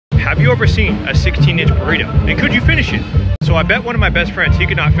have you ever seen a 16-inch burrito? And could you finish it? So I bet one of my best friends he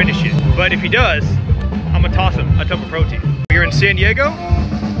could not finish it. But if he does, I'm gonna toss him a tub of protein. We're in San Diego.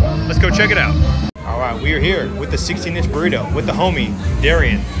 Let's go check it out. All right, we are here with the 16-inch burrito with the homie,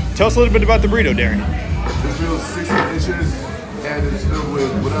 Darian. Tell us a little bit about the burrito, Darian. This burrito is 16 inches and it's filled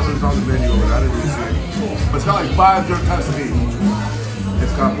with whatever's on the menu. I didn't really see it. But it's got like 5 different types of meat.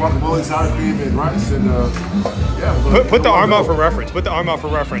 It's got guacamole, sour cream, and rice, and yeah. Put the arm out for reference. Put the arm out for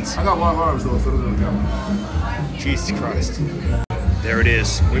reference. I got long arms though, so it doesn't count. Jesus Christ. There it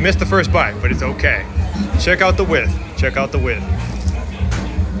is. We missed the first bite, but it's okay. Check out the width. Check out the width.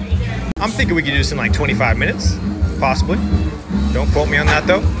 I'm thinking we could do this in like 25 minutes, possibly. Don't quote me on that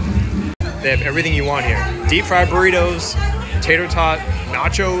though. They have everything you want here. Deep fried burritos, tater tot,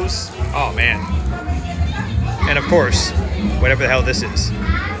 nachos. Oh man. And of course, whatever the hell this is.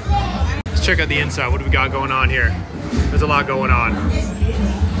 Let's check out the inside. What do we got going on here? There's a lot going on.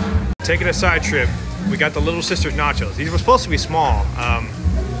 Taking a side trip, we got the Little Sisters nachos. These were supposed to be small,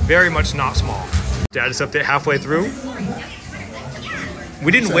 very much not small. Dad is up there halfway through.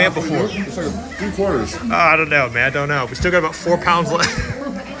 We didn't weigh it before. It's like 3/4. I don't know, man. I don't know. We still got about 4 pounds left.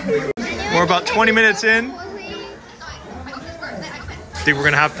 We're about 20 minutes in. Think we're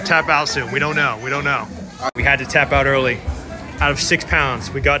gonna have to tap out soon. We don't know. We don't know. We had to tap out early. Out of 6 pounds,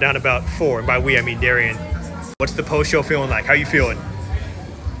 we got down about 4. And by we, I mean Darian. What's the post-show feeling like? How you feeling?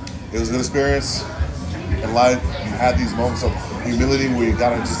 It was a good experience in life. You had these moments of humility where you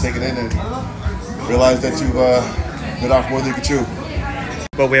gotta just take it in and realize that you've bit off more than you can chew.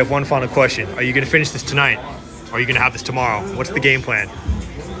 But we have one final question. Are you gonna finish this tonight? Or are you gonna have this tomorrow? What's the game plan?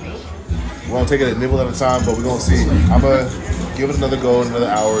 We're gonna take it a nibble at a time, but we're gonna see. I'm gonna give it another go in another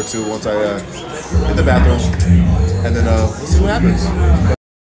hour or two once I hit the bathroom, and then we'll see what happens.